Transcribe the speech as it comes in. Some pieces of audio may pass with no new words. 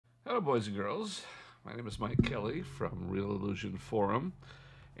Hello, boys and girls. My name is Mike Kelly from Real Illusion Forum,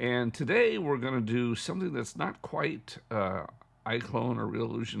 and today we're going to do something that's not quite iClone or Real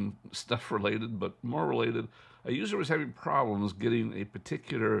Illusion stuff related, but more related. A user was having problems getting a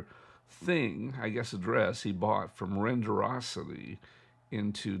particular thing, I guess address, he bought from Renderosity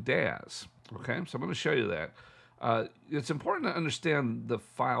into DAZ. Okay, so I'm going to show you that. It's important to understand the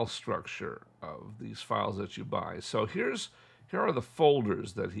file structure of these files that you buy. So here are the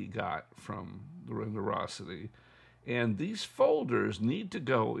folders that he got from the Renderosity. And these folders need to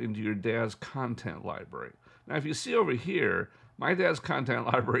go into your DAZ content library. Now, if you see over here, my DAZ content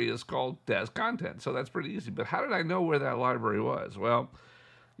library is called DAZ content, so that's pretty easy. But how did I know where that library was? Well,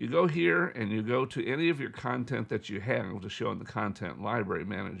 you go here and you go to any of your content that you have to show in the content library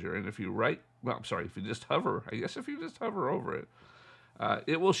manager. And if you if you just hover, over it,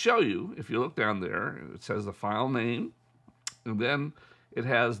 it will show you, if you look down there, it says the file name, and then it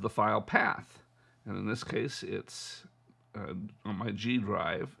has the file path. And in this case, it's on my G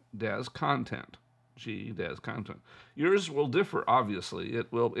drive, DAZ content. G DAZ content. Yours will differ, obviously.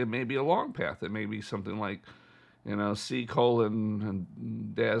 It may be a long path. It may be something like, C colon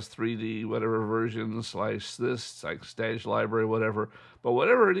and DAZ 3D, whatever version, slash this, like stage library, whatever. But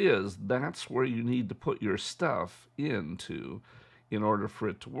whatever it is, that's where you need to put your stuff into in order for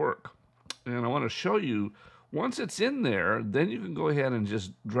it to work. And I want to show you, once it's in there, then you can go ahead and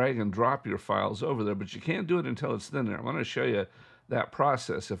just drag and drop your files over there, but you can't do it until it's in there. I want to show you that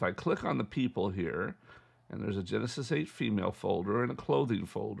process. If I click on the people here, and there's a Genesis 8 female folder and a clothing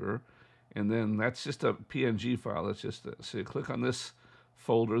folder, and then that's just a PNG file. That's just so you click on this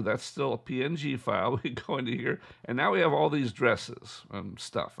folder, that's still a PNG file. We go into here, and now we have all these dresses and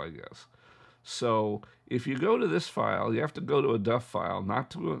stuff, I guess. So if you go to this file, you have to go to a DUF file, not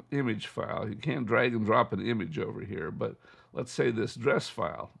to an image file. You can't drag and drop an image over here, but let's say this dress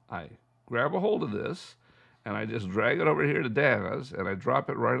file. I grab a hold of this, and I just drag it over here to DAZ, and I drop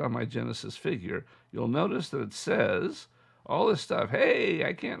it right on my Genesis figure. You'll notice that it says all this stuff. Hey,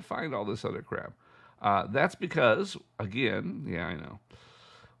 I can't find all this other crap. That's because, again, yeah, I know,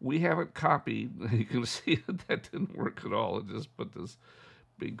 we haven't copied. You can see that didn't work at all. It just put this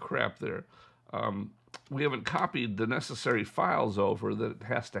big crap there. We haven't copied the necessary files over that it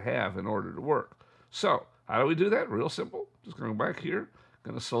has to have in order to work. So how do we do that? Real simple. Just going back here,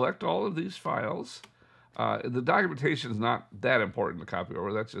 going to select all of these files. The documentation is not that important to copy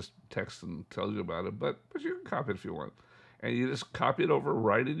over. That's just text and tells you about it, but you can copy it if you want. And you just copy it over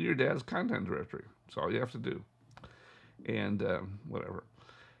right into your DAZ content directory. That's all you have to do. And whatever.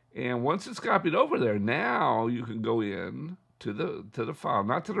 And once it's copied over there, now you can go in to the file,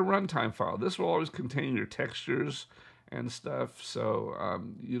 not to the runtime file. This will always contain your textures and stuff, so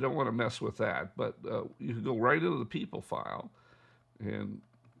you don't want to mess with that. But you can go right into the people file, and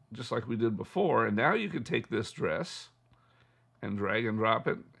just like we did before. And now you can take this dress and drag and drop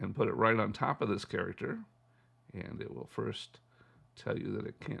it and put it right on top of this character, and it will first tell you that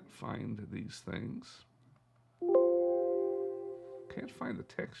it can't find these things. Can't find the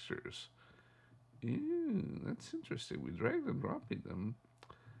textures. Ew, that's interesting. We dragged and dropped them.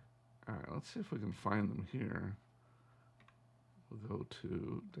 All right, let's see if we can find them here. We'll go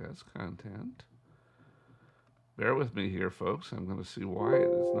to DAZ content. Bear with me here, folks. I'm going to see why it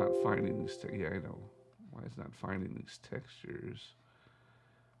is not finding these. Yeah, I know why it's not finding these textures.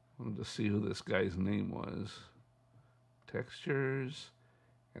 I wanted to see who this guy's name was. Textures,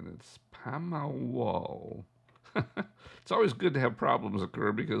 and it's Pamawo. It's always good to have problems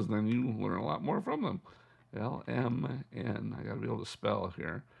occur because then you learn a lot more from them. L-M-N, I got to be able to spell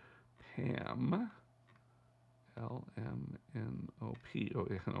here. Pam, L-M-N-O-P,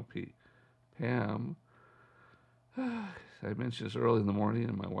 O-N-O-P, Pam. I mentioned this early in the morning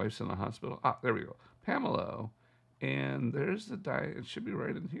and my wife's in the hospital. Ah, there we go. Pamela. And there's the it should be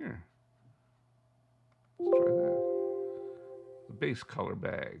right in here. Let's try that. The base color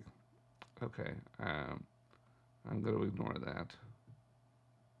bag. Okay. I'm going to ignore that.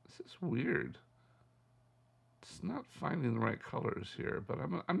 This is weird. It's not finding the right colors here, but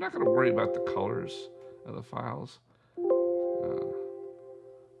I'm not going to worry about the colors of the files.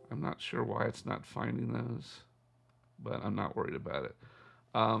 I'm not sure why it's not finding those, but I'm not worried about it.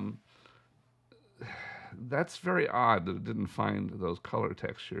 That's very odd that it didn't find those color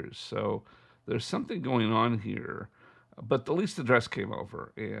textures. So there's something going on here. But at least the dress came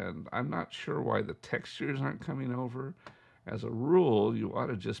over, and I'm not sure why the textures aren't coming over. As a rule, you ought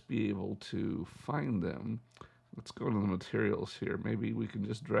to just be able to find them. Let's go to the materials here. Maybe we can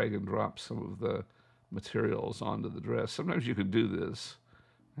just drag and drop some of the materials onto the dress. Sometimes you can do this.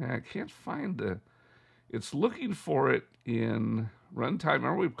 I can't find the It's looking for it in runtime.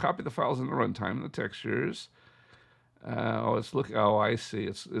 Remember, we've copied the files in the runtime, the textures. Oh, I see.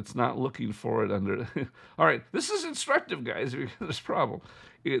 It's not looking for it under. All right, this is instructive, guys. Because this problem,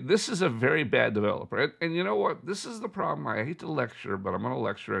 this is a very bad developer, and you know what? This is the problem. I hate to lecture, but I'm going to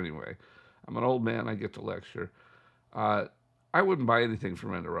lecture anyway. I'm an old man. I get to lecture. I wouldn't buy anything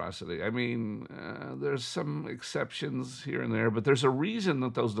from Renderosity. I mean, there's some exceptions here and there, but there's a reason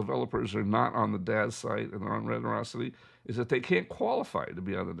that those developers are not on the DAZ site and they're on Renderosity, is that they can't qualify to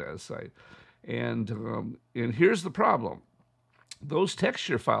be on the DAZ site. And here's the problem. Those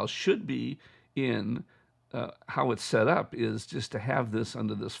texture files should be in, how it's set up is just to have this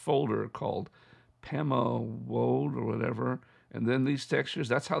under this folder called PEMA-WOD or whatever, and then these textures,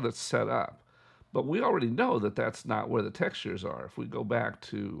 that's how that's set up. But we already know that that's not where the textures are. If we go back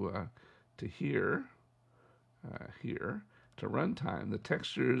to here, to runtime, the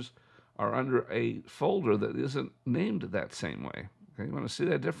textures are under a folder that isn't named that same way. Okay, you want to see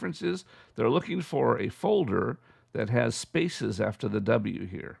that difference is? They're looking for a folder that has spaces after the W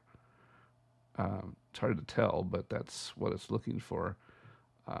here. It's hard to tell, but that's what it's looking for.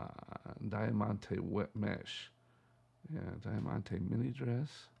 Diamante wet mesh. Yeah, Diamante mini dress.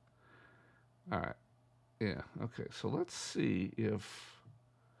 All right. Yeah, okay. So let's see if...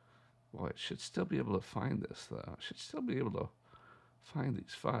 Well, it should still be able to find this, though. It should still be able to find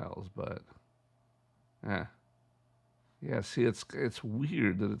these files, but... Yeah, see, it's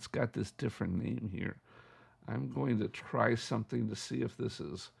weird that it's got this different name here. I'm going to try something to see if this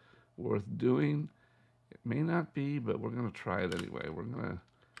is worth doing. It may not be, but we're going to try it anyway. We're going to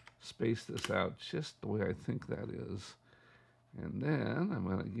space this out just the way I think that is. And then I'm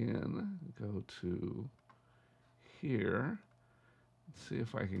going to, again, go to here and see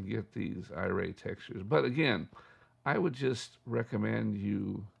if I can get these array textures. But again, I would just recommend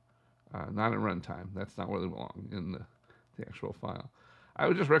you, not in runtime. That's not where they belong, in the actual file. I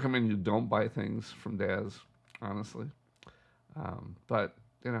would just recommend you don't buy things from DAZ, honestly. But,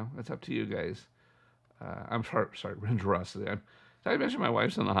 you know, it's up to you guys. I'm sorry, Renderosity. Did I mention my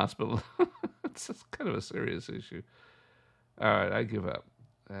wife's in the hospital? It's kind of a serious issue. All right, I give up.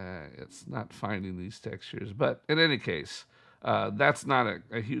 It's not finding these textures. But in any case, that's not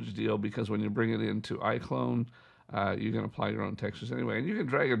a huge deal, because when you bring it into iClone, you can apply your own textures anyway. And you can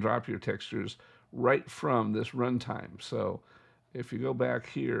drag and drop your textures right from this runtime. So if you go back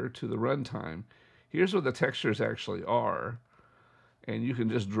here to the runtime, here's where the textures actually are. And you can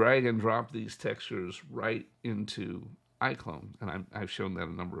just drag and drop these textures right into iClone. And I've shown that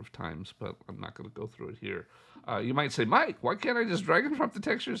a number of times, but I'm not going to go through it here. You might say, Mike, why can't I just drag and drop the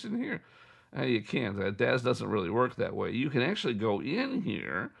textures in here? You can't. DAZ doesn't really work that way. You can actually go in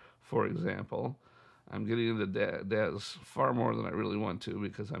here, for example. I'm getting into DAZ far more than I really want to,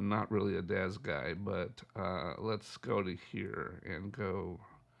 because I'm not really a DAZ guy, but let's go to here and go,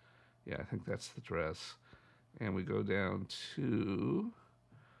 yeah, I think that's the dress. And we go down to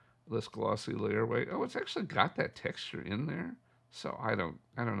this glossy layer weight. Oh, it's actually got that texture in there. So I don't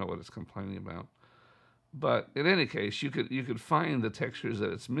know what it's complaining about. But in any case, you could find the textures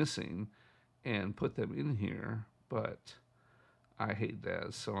that it's missing and put them in here, but I hate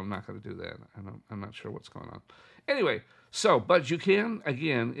DAZ, so I'm not going to do that. I'm not sure what's going on. Anyway, but you can,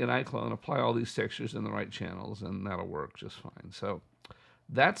 again, in iClone, apply all these textures in the right channels, and that'll work just fine. So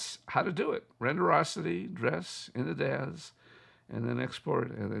that's how to do it. Renderosity, dress into DAZ, and then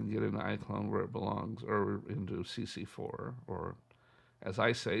export, and then get into iClone where it belongs, or into CC4, or as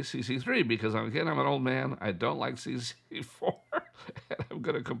I say, CC3, because I'm an old man. I don't like CC4, and I'm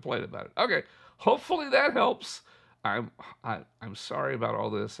going to complain about it. Okay, hopefully that helps. I'm sorry about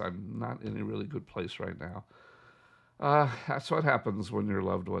all this. I'm not in a really good place right now. That's what happens when your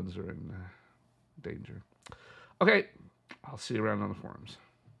loved ones are in danger. Okay, I'll see you around on the forums.